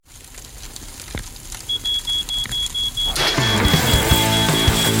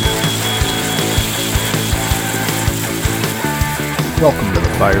Welcome to the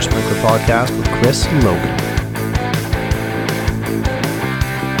Fire Sprinkler Podcast with Chris and Logan.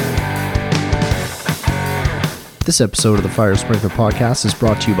 This episode of the Fire Sprinkler Podcast is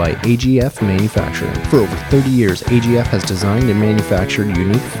brought to you by AGF Manufacturing. For over 30 years, AGF has designed and manufactured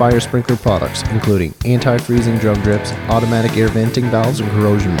unique fire sprinkler products, including anti-freezing drum drips, automatic air venting valves, and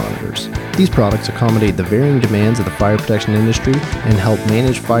corrosion monitors. These products accommodate the varying demands of the fire protection industry and help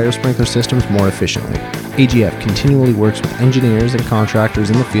manage fire sprinkler systems more efficiently. AGF continually works with engineers and contractors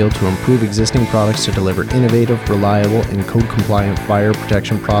in the field to improve existing products to deliver innovative, reliable, and code-compliant fire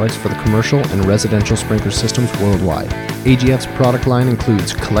protection products for the commercial and residential sprinkler systems worldwide. AGF's product line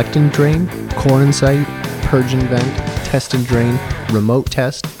includes Collect and Drain, Core and Sight, Purge and Vent, Test and Drain, Remote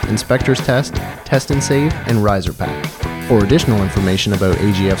Test, Inspector's Test, Test and Save, and Riser Pack. For additional information about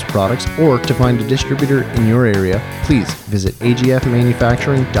AGF's products or to find a distributor in your area, please visit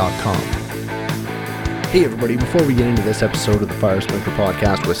agfmanufacturing.com. Hey everybody, before we get into this episode of the Fire Sprinkler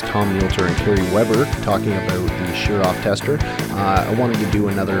Podcast with Tom Muelter and Carrie Weber talking about the Shear-Off Tester, I wanted to do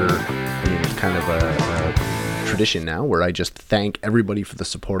another kind of a tradition now where I just thank everybody for the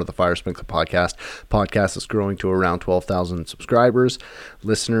support of the Fire Sprinkler Podcast. Podcast is growing to around 12,000 subscribers,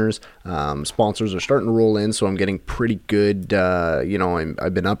 listeners, sponsors are starting to roll in, so I'm getting pretty good. I've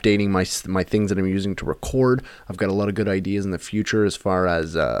been updating my things that I'm using to record. I've got a lot of good ideas in the future as far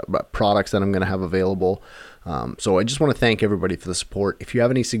as products that I'm going to have available. So I just want to thank everybody for the support. If you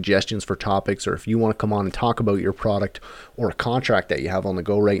have any suggestions for topics, or if you want to come on and talk about your product or a contract that you have on the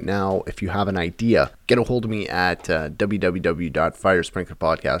go right now, if you have an idea, get a hold of me at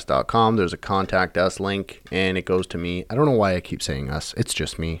www.firesprinklerpodcast.com. There's a contact us link and it goes to me. I don't know why I keep saying us. It's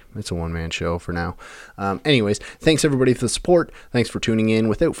just me. It's a one-man show for now. Anyways, thanks everybody for the support. Thanks for tuning in.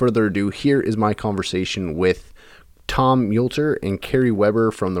 Without further ado, here is my conversation with Tom Muelter and Carrie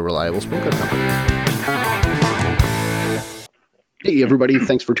Weber from the Reliable Sprinkler Company. Hey everybody,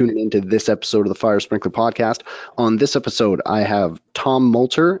 thanks for tuning in to this episode of the Fire Sprinkler Podcast. On this episode, I have Tom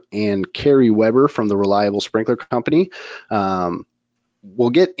Muelter and Carrie Weber from the Reliable Sprinkler Company.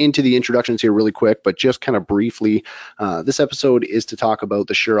 We'll get into the introductions here really quick, but just kind of briefly, this episode is to talk about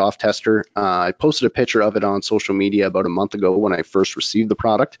the Shear-Off Tester. I posted a picture of it on social media about a month ago when I first received the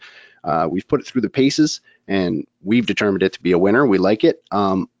product. We've put it through the paces and we've determined it to be a winner. We like it,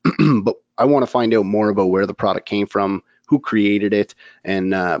 but I want to find out more about where the product came from, who created it,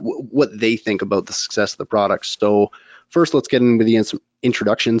 and what they think about the success of the product. So first, let's get into the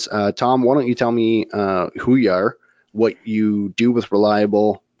introductions. Tom, why don't you tell me who you are, what you do with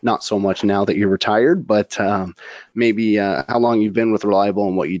Reliable, not so much now that you're retired, but maybe how long you've been with Reliable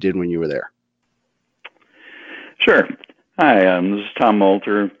and what you did when you were there. Sure. Hi, this is Tom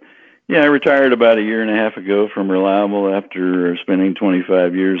Muelter. Yeah, I retired about a year and a half ago from Reliable after spending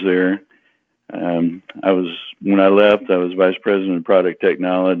 25 years there. When I left, I was Vice President of Product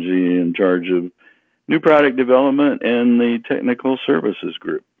Technology in charge of new product development and the Technical Services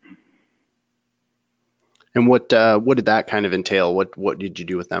Group. And what did that kind of entail? What did you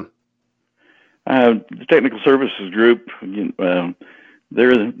do with them? The Technical Services Group,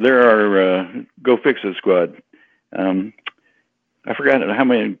 they're our Go Fix It squad. I forgot how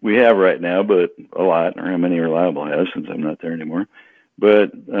many we have right now, but a lot, or how many Reliable has since I'm not there anymore.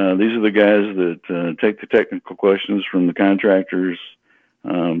 But these are the guys that take the technical questions from the contractors.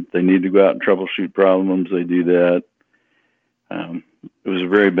 They need to go out and troubleshoot problems. They do that. It was a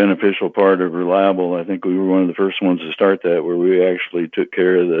very beneficial part of Reliable. I think we were one of the first ones to start that, where we actually took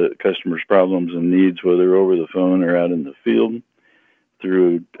care of the customer's problems and needs, whether over the phone or out in the field,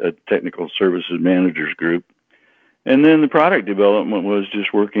 through a technical services managers group. And then the product development was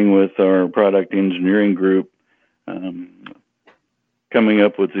just working with our product engineering group, coming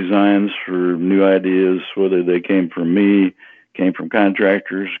up with designs for new ideas, whether they came from me, came from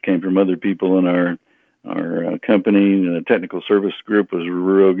contractors, came from other people in our company. And the technical service group was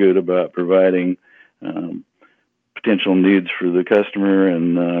real good about providing potential needs for the customer,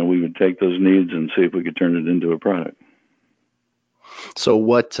 and we would take those needs and see if we could turn it into a product. So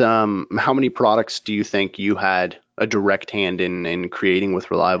how many products do you think you had a direct hand in creating with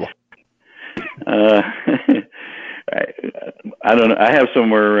Reliable? I don't know. I have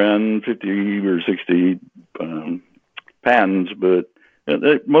somewhere around 50 or 60 patents, but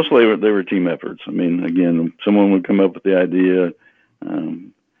mostly they were team efforts. I mean, again, someone would come up with the idea.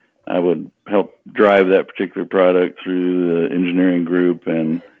 I would help drive that particular product through the engineering group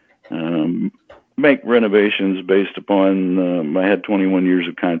and make renovations based upon, I had 21 years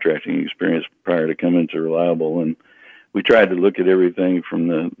of contracting experience prior to coming to Reliable, and we tried to look at everything from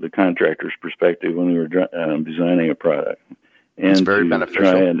the contractor's perspective when we were designing a product, and very beneficial.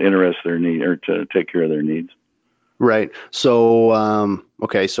 Try and interest their need or to take care of their needs. Right. So,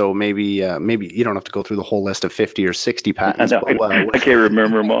 okay. So maybe you don't have to go through the whole list of 50 or 60 I patents, know, but I can't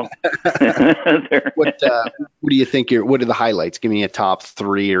remember them all. what do you think what are the highlights? Give me a top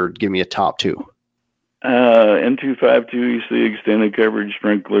three or give me a top two. N252, you see extended coverage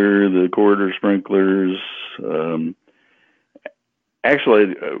sprinkler, the corridor sprinklers.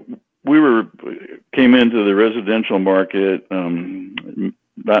 Actually, we came into the residential market,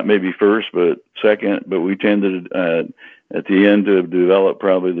 not maybe first, but second, but we tended at the end to develop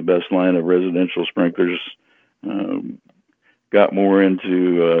probably the best line of residential sprinklers. Got more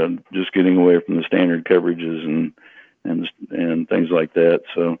into just getting away from the standard coverages and things like that.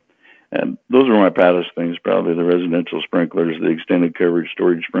 So, and those are my proudest things, probably the residential sprinklers, the extended coverage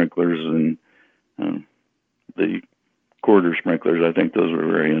storage sprinklers, and the corridor sprinklers. I think those were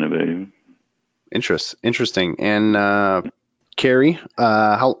very innovative. Interesting. And Carrie,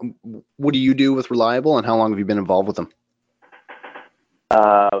 what do you do with Reliable, and how long have you been involved with them?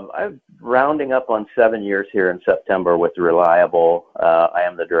 I'm rounding up on 7 years here in September with Reliable. I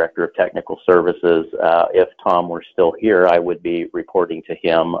am the Director of Technical Services. If Tom were still here, I would be reporting to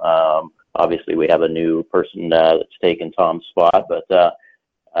him. Obviously, we have a new person that's taken Tom's spot, but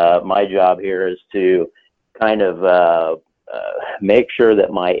my job here is to kind of make sure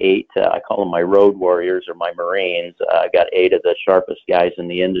that my 8, I call them my road warriors or my Marines, I got 8 of the sharpest guys in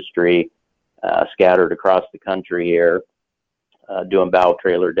the industry scattered across the country here. Doing bow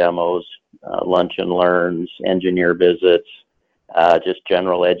trailer demos, lunch and learns, engineer visits, just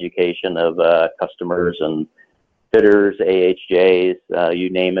general education of customers and fitters, AHJs, you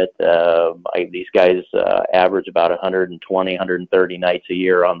name it. These guys average about 120, 130 nights a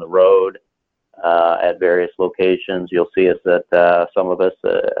year on the road at various locations. You'll see us at some of us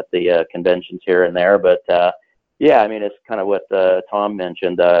at the conventions here and there. But yeah, I mean, it's kind of what Tom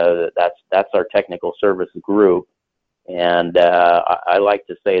mentioned. That's our technical service group. And I like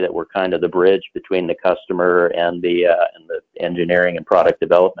to say that we're kind of the bridge between the customer and the engineering and product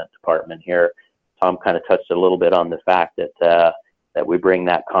development department here. Tom kind of touched a little bit on the fact that we bring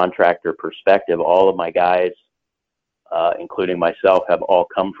that contractor perspective. All of my guys, including myself, have all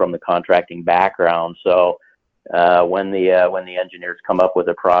come from the contracting background. So when the engineers come up with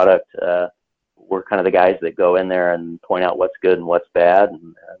a product, we're kind of the guys that go in there and point out what's good and what's bad,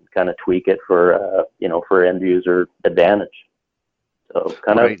 and kind of tweak it for for end user advantage. So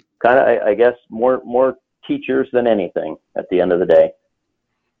kind of I guess more teachers than anything at the end of the day.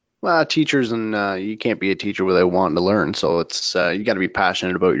 Well, teachers, and you can't be a teacher without wanting to learn. So it's you got to be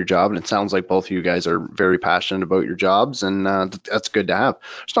passionate about your job, and it sounds like both of you guys are very passionate about your jobs, and that's good to have.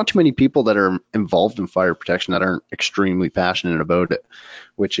 There's not too many people that are involved in fire protection that aren't extremely passionate about it,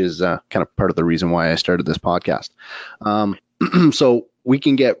 which is kind of part of the reason why I started this podcast. So we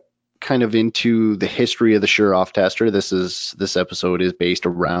can get kind of into the history of the Sure-Off tester. This episode is based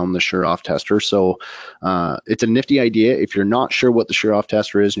around the Sure-Off tester. So it's a nifty idea. If you're not sure what the Sure-Off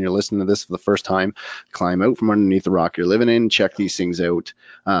tester is and you're listening to this for the first time, climb out from underneath the rock you're living in, check these things out.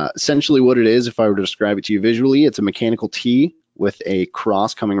 Essentially what it is, if I were to describe it to you visually, it's a mechanical T with a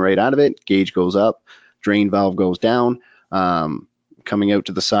cross coming right out of it. Gauge goes up, drain valve goes down. Coming out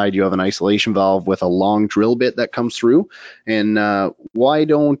to the side, you have an isolation valve with a long drill bit that comes through. And Tom, why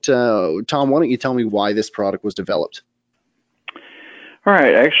don't you tell me why this product was developed? All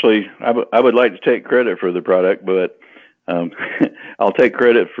right. Actually, I would like to take credit for the product, but I'll take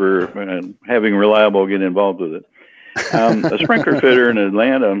credit for having Reliable get involved with it. A sprinkler fitter in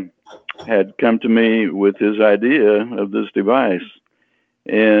Atlanta had come to me with his idea of this device.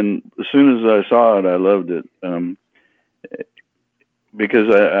 And as soon as I saw it, I loved it.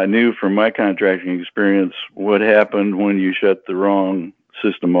 Because I knew from my contracting experience what happened when you shut the wrong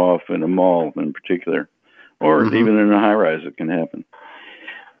system off in a mall in particular, or even in a high rise, it can happen.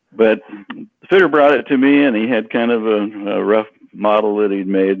 But the fitter brought it to me, and he had kind of a rough model that he'd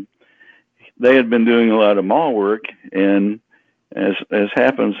made. They had been doing a lot of mall work, and as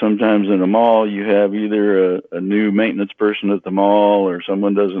happens sometimes in a mall, you have either a new maintenance person at the mall or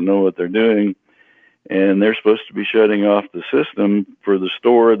someone doesn't know what they're doing. And they're supposed to be shutting off the system for the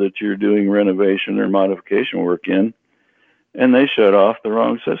store that you're doing renovation or modification work in, and they shut off the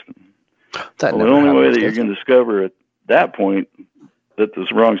wrong system. The only way that you're going to discover at that point that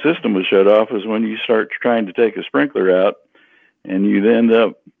this wrong system was shut off is when you start trying to take a sprinkler out, and you end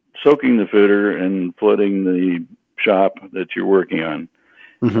up soaking the fitter and flooding the shop that you're working on.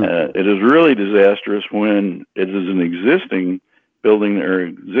 It is really disastrous when it is an existing building or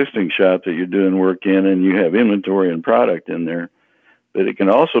existing shop that you're doing work in and you have inventory and product in there. But it can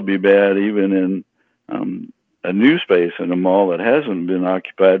also be bad even in a new space in a mall that hasn't been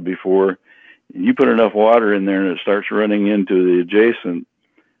occupied before. you put enough water in there and it starts running into the adjacent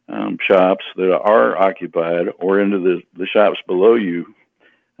shops that are occupied or into the shops below you,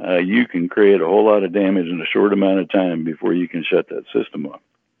 you can create a whole lot of damage in a short amount of time before you can shut that system off.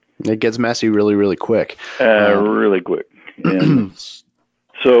 It gets messy really, really quick. Really quick. And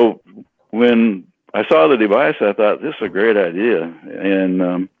so when I saw the device, I thought, this is a great idea.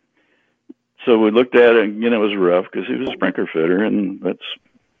 And so we looked at it, and it was rough because he was a sprinkler fitter, and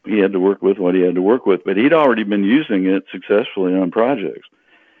he had to work with what he had to work with. But he'd already been using it successfully on projects.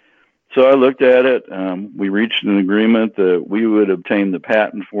 So I looked at it. We reached an agreement that we would obtain the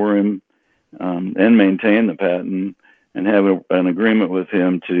patent for him and maintain the patent and have an agreement with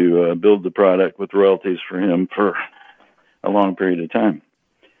him to build the product with royalties for him for a long period of time.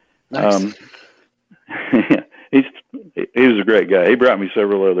 Nice. He was a great guy. He brought me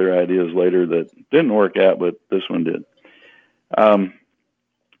several other ideas later that didn't work out, but this one did.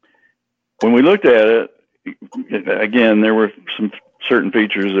 When we looked at it, again, there were some certain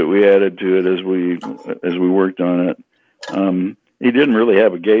features that we added to it as we worked on it. He didn't really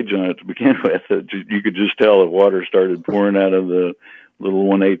have a gauge on it to begin with. You could just tell that water started pouring out of the little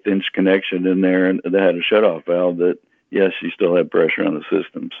 1/8 inch connection in there, and that had a shutoff valve that, yes, you still had pressure on the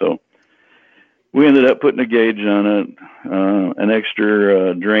system. So we ended up putting a gauge on it, an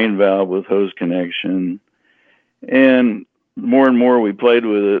extra drain valve with hose connection. And more we played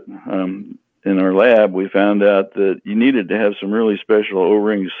with it in our lab, we found out that you needed to have some really special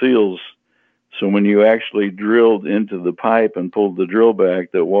O-ring seals. So when you actually drilled into the pipe and pulled the drill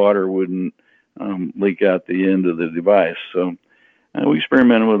back, that water wouldn't leak out the end of the device. So we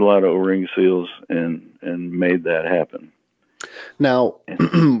experimented with a lot of O-ring seals and made that happen. Now,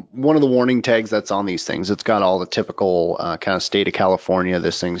 one of the warning tags that's on these things, it's got all the typical kind of state of California.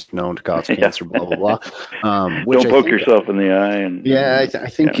 This thing's known to cause cancer, blah blah blah. Don't poke yourself in the eye. And I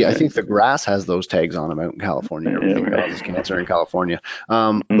think the grass has those tags on them out in California. Everything causes cancer in California.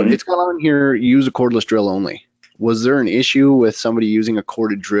 But it's got on here, use a cordless drill only. Was there an issue with somebody using a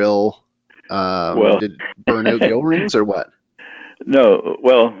corded drill? Did it burn out the O-rings or what? No.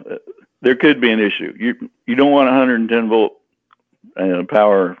 Well, there could be an issue. You don't want 110 volt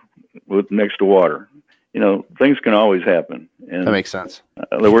power next to water. Things can always happen. And that makes sense.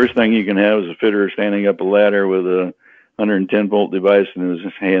 The worst thing you can have is a fitter standing up a ladder with a 110 volt device in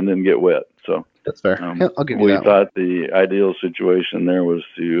his hand and get wet. So that's fair. I'll give you that. We thought the ideal situation there was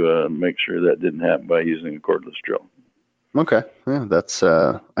to make sure that didn't happen by using a cordless drill. Okay. Yeah, that's,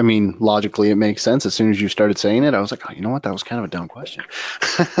 logically it makes sense. As soon as you started saying it, I was like, oh, you know what? That was kind of a dumb question.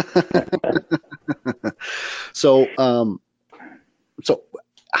 So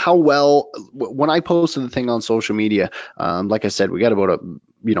how well, when I posted the thing on social media, like I said, we got about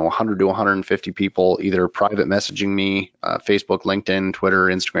 100 to 150 people either private messaging me, Facebook, LinkedIn, Twitter,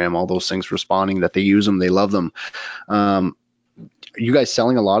 Instagram, all those things responding that they use them, they love them. Are you guys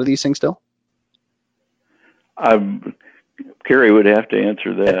selling a lot of these things still? Kerry would have to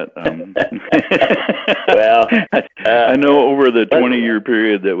answer that. Well, I know over the 20-year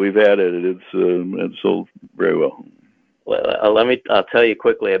period that we've had it, it's sold very well. Well, I'll tell you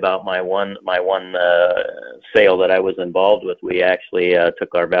quickly about my one sale that I was involved with. We actually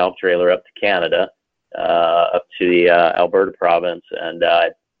took our valve trailer up to Canada, up to the Alberta province, and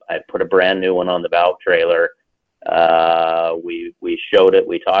I put a brand new one on the valve trailer. We showed it,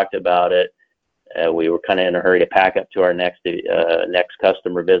 we talked about it. We were kind of in a hurry to pack up to our next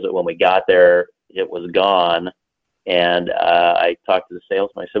customer visit. When we got there, it was gone. And I talked to the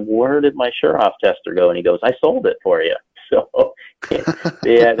salesman. I said, "Where did my Shuroff tester go?" And he goes, "I sold it for you." So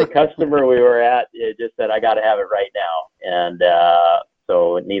the customer we were at just said, "I got to have it right now." And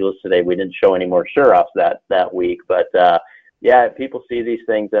so needless to say, we didn't show any more Shuroffs that week. But people see these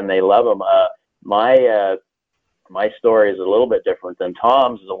things and they love them. My story is a little bit different than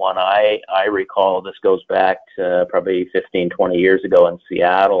Tom's. The one I recall, this goes back to probably 15, 20 years ago in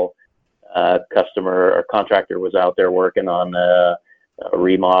Seattle. Customer or contractor was out there working on a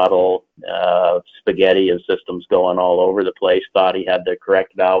remodel, spaghetti of systems going all over the place, thought he had the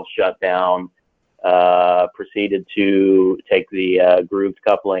correct valve shut down, proceeded to take the grooved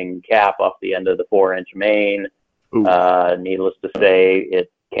coupling cap off the end of the 4-inch main. Needless to say, it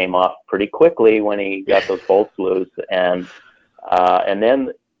came off pretty quickly when he got those bolts loose, and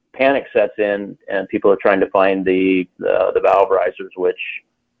then panic sets in, and people are trying to find the valve risers, which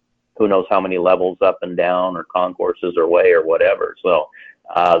who knows how many levels up and down or concourses or way or whatever. So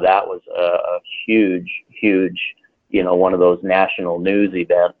that was a huge, one of those national news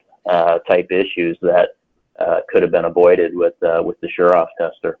event type issues that could have been avoided with the Shuroff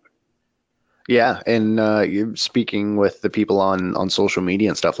tester. Yeah, and speaking with the people on social media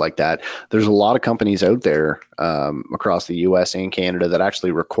and stuff like that, there's a lot of companies out there across the U.S. and Canada that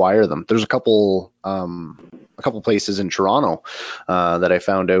actually require them. There's a couple places in Toronto that I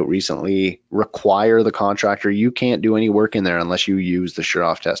found out recently require the contractor. You can't do any work in there unless you use the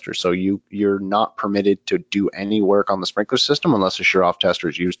Sure-Off tester. So you're not permitted to do any work on the sprinkler system unless a Sure-Off tester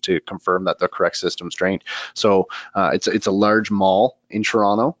is used to confirm that the correct system's drained. So it's a large mall in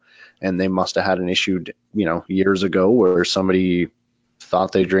Toronto. And they must have had an issue, years ago where somebody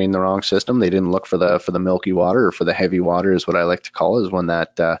thought they drained the wrong system. They didn't look for the milky water, or for the heavy water is what I like to call it, is when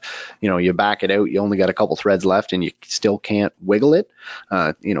that, you back it out, you only got a couple threads left and you still can't wiggle it.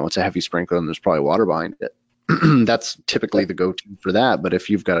 It's a heavy sprinkler and there's probably water behind it. That's typically the go-to for that. But if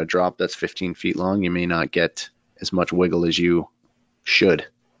you've got a drop that's 15 feet long, you may not get as much wiggle as you should.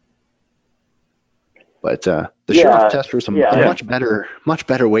 But the Sure-Off tester is a much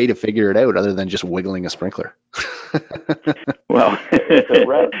better way to figure it out, other than just wiggling a sprinkler. Well,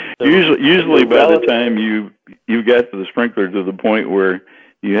 usually by the time you get to the sprinkler to the point where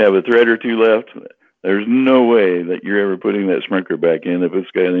you have a thread or two left, there's no way that you're ever putting that sprinkler back in if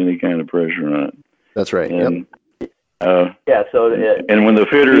it's got any kind of pressure on it. That's right. And, yep. And when the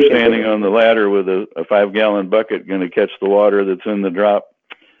fitter's standing on the ladder with a 5-gallon bucket going to catch the water that's in the drop,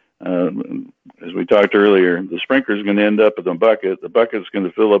 as we talked earlier, the sprinkler's going to end up in the bucket. The bucket's going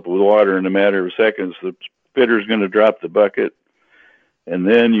to fill up with water in a matter of seconds. The fitter's going to drop the bucket, and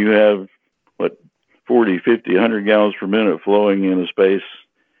then you have 40, 50, 100 gallons per minute flowing in a space,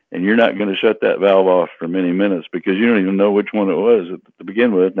 and you're not going to shut that valve off for many minutes because you don't even know which one it was to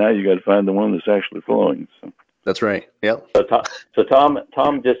begin with. Now you got to find the one that's actually flowing. So. That's right. Yep. So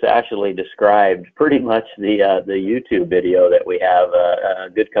Tom just actually described pretty much the YouTube video that we have. A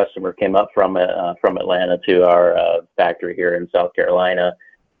good customer came up from Atlanta to our factory here in South Carolina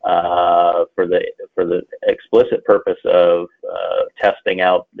for the explicit purpose of testing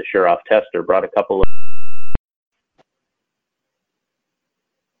out the Sure-Off tester. Brought a couple of.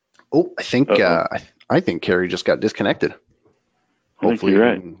 Oh, I think Kerry just got disconnected. Hopefully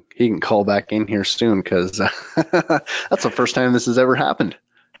he can call back in here soon, because that's the first time this has ever happened.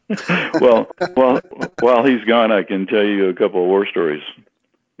 Well, while he's gone, I can tell you a couple of war stories.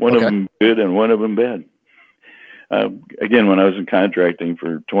 One of them good and one of them bad. Again, when I was in contracting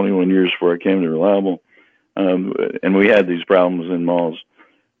for 21 years before I came to Reliable, and we had these problems in malls.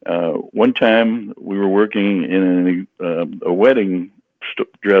 One time we were working in a wedding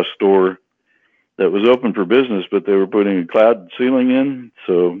dress store that was open for business, but they were putting a cloud ceiling in.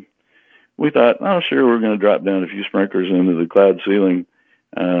 So we thought, sure, we're going to drop down a few sprinklers into the cloud ceiling.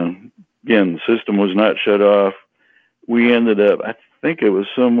 Again, the system was not shut off. We ended up, I think it was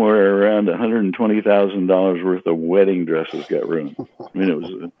somewhere around $120,000 worth of wedding dresses got ruined. I mean, it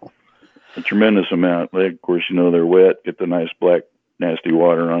was a tremendous amount. Of course, they're wet, get the nice black, nasty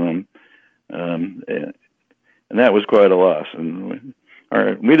water on them. And that was quite a loss. And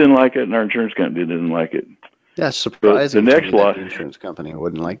we didn't like it, and our insurance company didn't like it. Yeah, surprising. The next loss, the insurance company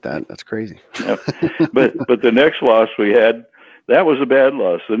wouldn't like that. That's crazy. Yeah. But the next loss we had, that was a bad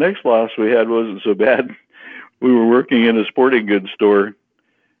loss. The next loss we had wasn't so bad. We were working in a sporting goods store,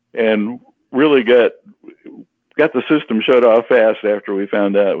 and really got the system shut off fast after we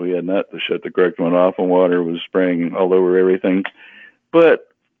found out we had not to shut the correct one off, and water was spraying all over everything. But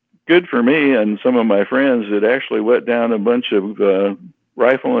good for me and some of my friends, it actually wet down a bunch of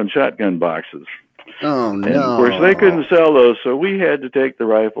rifle and shotgun boxes. Oh, no. And of course, they couldn't sell those, so we had to take the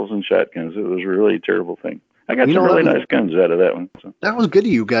rifles and shotguns. It was a really terrible thing. I got some really nice guns out of that one. So. That was good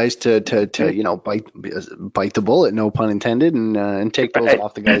of you guys to bite the bullet, no pun intended, and take those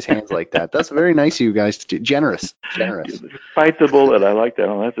off the guy's hands like that. That's very nice of you guys to do. Generous. Bite the bullet. I like that.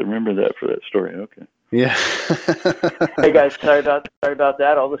 I'll have to remember that for that story. Okay. Yeah. Hey guys, sorry about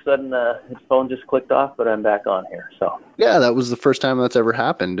that. All of a sudden, his phone just clicked off, but I'm back on here. So. Yeah, that was the first time that's ever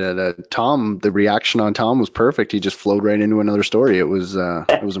happened. Tom, the reaction on Tom was perfect. He just flowed right into another story. It was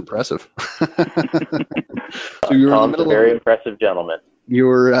impressive. So Tom's a very impressive gentleman.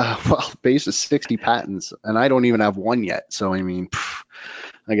 You're base is 60 patents, and I don't even have one yet. So I mean,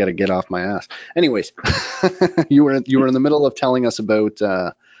 I got to get off my ass. Anyways, you were in the middle of telling us about.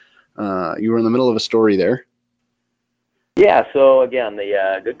 You were in the middle of a story there. Yeah. So again,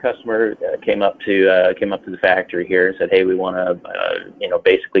 the good customer came up to the factory here and said, "Hey, we want to,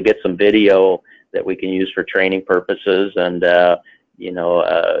 basically get some video that we can use for training purposes, and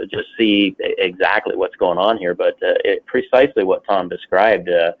just see exactly what's going on here." But precisely what Tom described.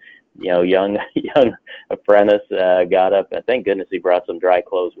 Young apprentice got up. And thank goodness he brought some dry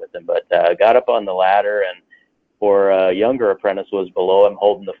clothes with him. But got up on the ladder and for a younger apprentice was below him,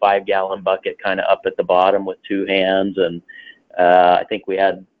 holding the 5-gallon bucket kind of up at the bottom with 2 hands. And I think we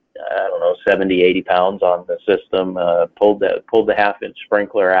had, I don't know, 70, 80 pounds on the system, pulled the half-inch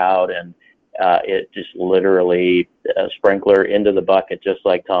sprinkler out, and it just literally sprinkler into the bucket, just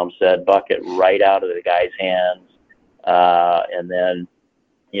like Tom said, bucket right out of the guy's hands. And then,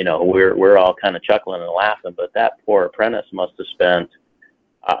 you know, we're all kind of chuckling and laughing, but that poor apprentice must have spent,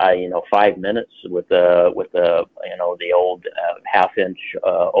 5 minutes with the you know, the old half-inch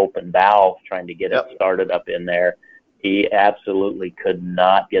open valve trying to get it started up in there. He absolutely could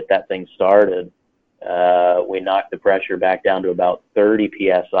not get that thing started. We knocked the pressure back down to about 30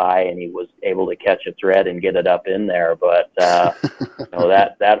 psi, and he was able to catch a thread and get it up in there. But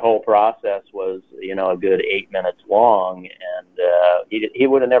that whole process was, you know, a good 8 minutes long, and he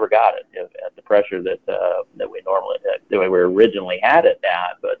would have never got it at the pressure that we normally that we originally had it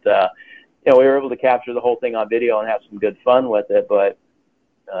at. But we were able to capture the whole thing on video and have some good fun with it. But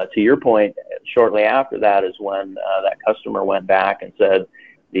to your point, shortly after that is when that customer went back and said,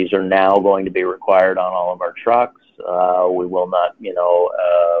 these are now going to be required on all of our trucks. We will not,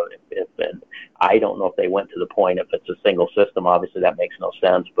 and I don't know if they went to the point, if it's a single system, obviously that makes no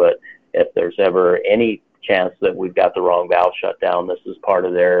sense, but if there's ever any chance that we've got the wrong valve shut down, this is part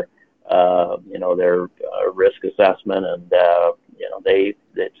of their risk assessment, and,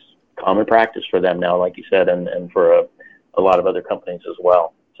 it's common practice for them now, like you said, and for a lot of other companies as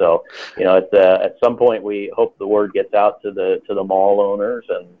well. So, at some point, we hope the word gets out to the mall owners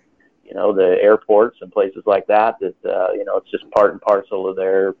and, the airports and places like that, it's just part and parcel of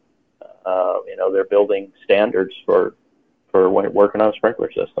their, their building standards for when working on a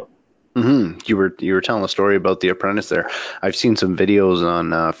sprinkler system. Mm-hmm. You were telling a story about the apprentice there. I've seen some videos on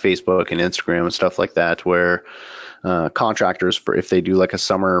Facebook and Instagram and stuff like that where contractors, if they do like a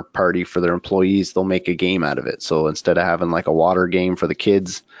summer party for their employees, they'll make a game out of it. So instead of having like a water game for the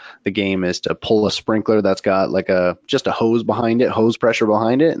kids, the game is to pull a sprinkler that's got like just a hose behind it, hose pressure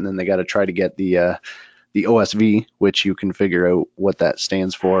behind it, and then they got to try to get the OSV, which you can figure out what that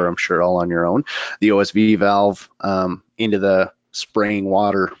stands for, I'm sure, all on your own. The OSV valve into the spraying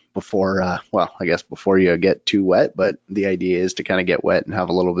water before you get too wet. But the idea is to kind of get wet and have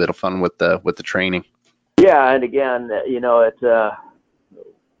a little bit of fun with the training. Yeah, and again, it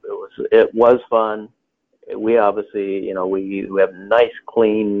was fun. We obviously, we have nice,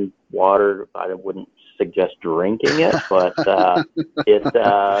 clean water. I wouldn't suggest drinking it, but it's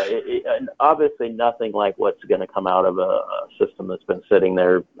obviously nothing like what's going to come out of a system that's been sitting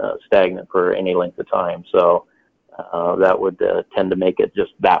there stagnant for any length of time. So that would tend to make it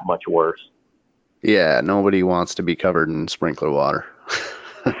just that much worse. Yeah, nobody wants to be covered in sprinkler water.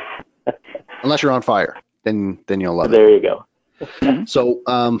 Unless you're on fire, then you'll love it. There you go.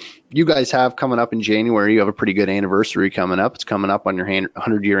 So you guys have coming up in January, you have a pretty good anniversary coming up. It's coming up on your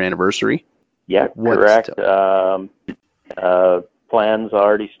 100-year anniversary. Yeah, correct. Plans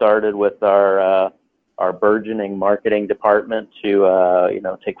already started with our burgeoning marketing department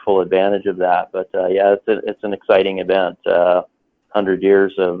to take full advantage of that. But it's an exciting event. 100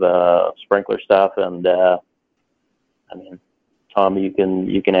 years of sprinkler stuff, and Tom, you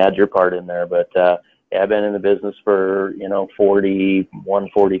can add your part in there, but I've been in the business for 41,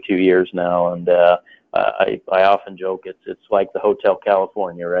 42 years now, and I often joke it's like the Hotel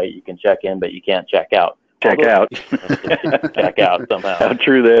California, right? You can check in, but you can't check out. Check out somehow. How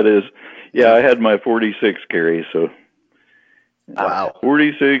true that is. Yeah, I had my 46 carry, so wow,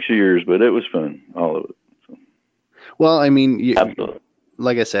 46 years, but it was fun, all of it. So. Well, I mean, absolutely.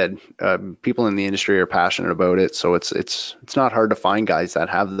 Like I said, people in the industry are passionate about it, so it's not hard to find guys that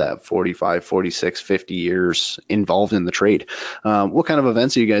have that 45, 46, 50 years involved in the trade. What kind of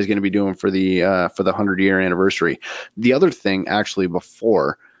events are you guys going to be doing for the 100-year anniversary? The other thing, actually,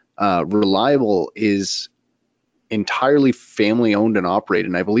 before Reliable is entirely family owned and operated,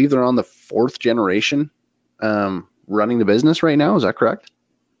 and I believe they're on the 4th generation running the business right now. Is that correct?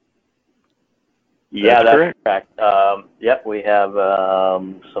 Yeah, that's correct. Yep, we have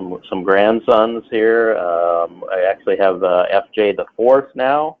some grandsons here. I actually have FJ the 4th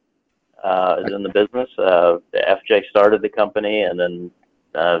now is in the business. The FJ started the company, and then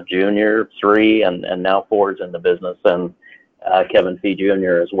Junior 3, and now 4 is in the business, and Kevin Fee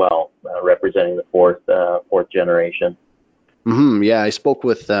Jr. as well, representing the 4th generation. Mm-hmm. Yeah, I spoke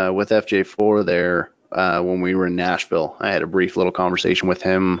with FJ4 there. When we were in Nashville, I had a brief little conversation with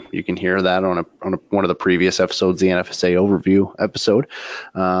him. You can hear that on one of the previous episodes, the NFSA overview episode.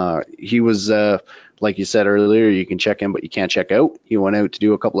 He was, like you said earlier, you can check in, but you can't check out. He went out to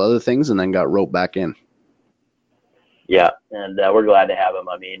do a couple other things and then got roped back in. Yeah, and we're glad to have him.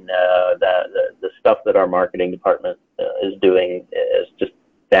 I mean, the stuff that our marketing department is doing is just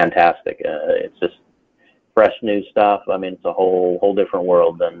fantastic. It's just fresh new stuff. I mean, it's a whole different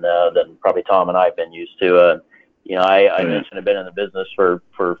world than probably Tom and I've been used to. I mentioned I've been in the business for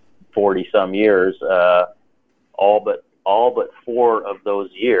 40 some years. All but 4 of those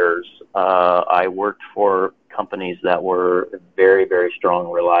years, I worked for companies that were very, very strong,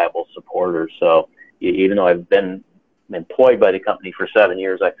 reliable supporters. So even though I've been employed by the company for 7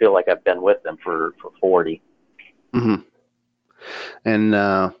 years, I feel like I've been with them for 40. Mm-hmm. And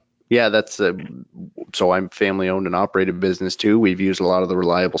yeah, that's so I'm family owned and operated business too. We've used a lot of the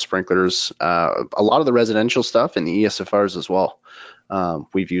reliable sprinklers, a lot of the residential stuff, and the ESFRs as well.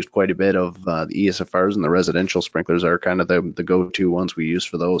 We've used quite a bit of the ESFRs, and the residential sprinklers are kind of the go-to ones we use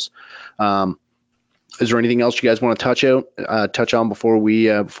for those. Is there anything else you guys want to touch on before we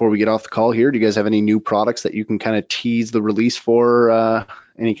get off the call here? Do you guys have any new products that you can kind of tease the release for?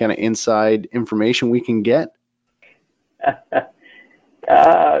 Any kind of inside information we can get?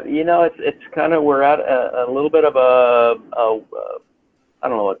 It's kind of, we're at a little bit of a I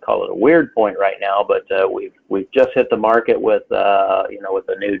don't know what to call it, a weird point right now, but we've just hit the market with with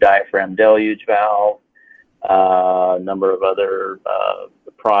a new diaphragm deluge valve, a number of other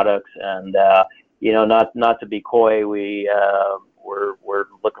products, and not to be coy, we're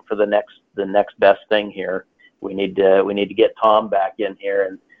looking for the next best thing here. We need to get Tom back in here,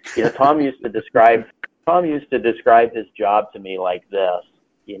 and Tom used to describe his job to me like this.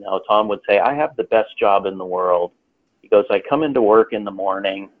 Tom would say, "I have the best job in the world." He goes, "I come into work in the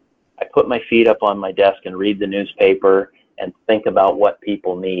morning, I put my feet up on my desk and read the newspaper and think about what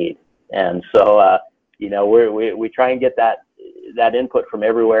people need." And so, we try and get that input from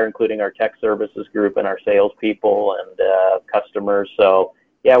everywhere, including our tech services group and our salespeople and customers. So,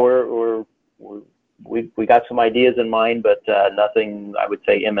 yeah, we got some ideas in mind, but nothing, I would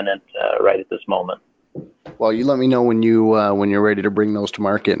say, imminent right at this moment. Well, you let me know when you're ready to bring those to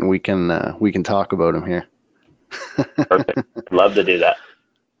market, and we can talk about them here. Perfect. Love to do that.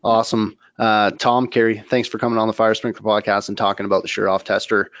 Awesome. Tom, Carrie, thanks for coming on the Fire Sprinkler Podcast and talking about the Sure-Off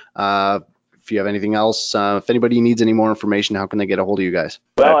Tester. If you have anything else, if anybody needs any more information, how can they get a hold of you guys?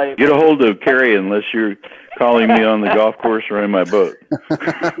 Well, get a hold of Carrie unless you're calling me on the golf course or in my boat.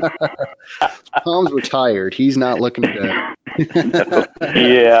 Tom's retired. He's not looking to.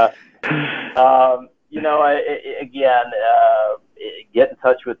 Yeah. Get in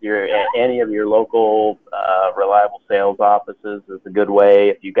touch with any of your local reliable sales offices is a good way.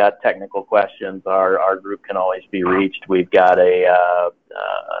 If you've got technical questions, our group can always be reached. We've got an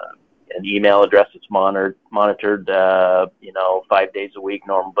email address that's monitored 5 days a week,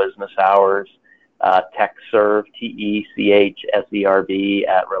 normal business hours. TechServe, TECHSERV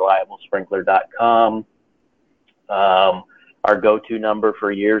 @reliablesprinkler.com. Our go-to number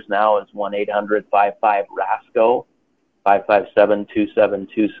for years now is 1-800-55-RASCO,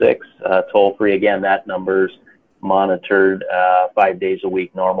 557-2726. Toll free again. That number's monitored 5 days a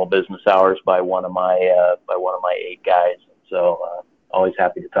week, normal business hours by one of my 8 guys. So always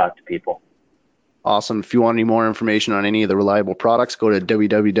happy to talk to people. Awesome. If you want any more information on any of the Reliable products, go to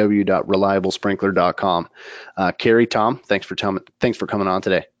www.reliablesprinkler.com. Carrie, Tom, thanks for coming on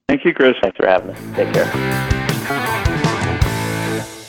today. Thank you, Chris. Thanks for having us. Take care.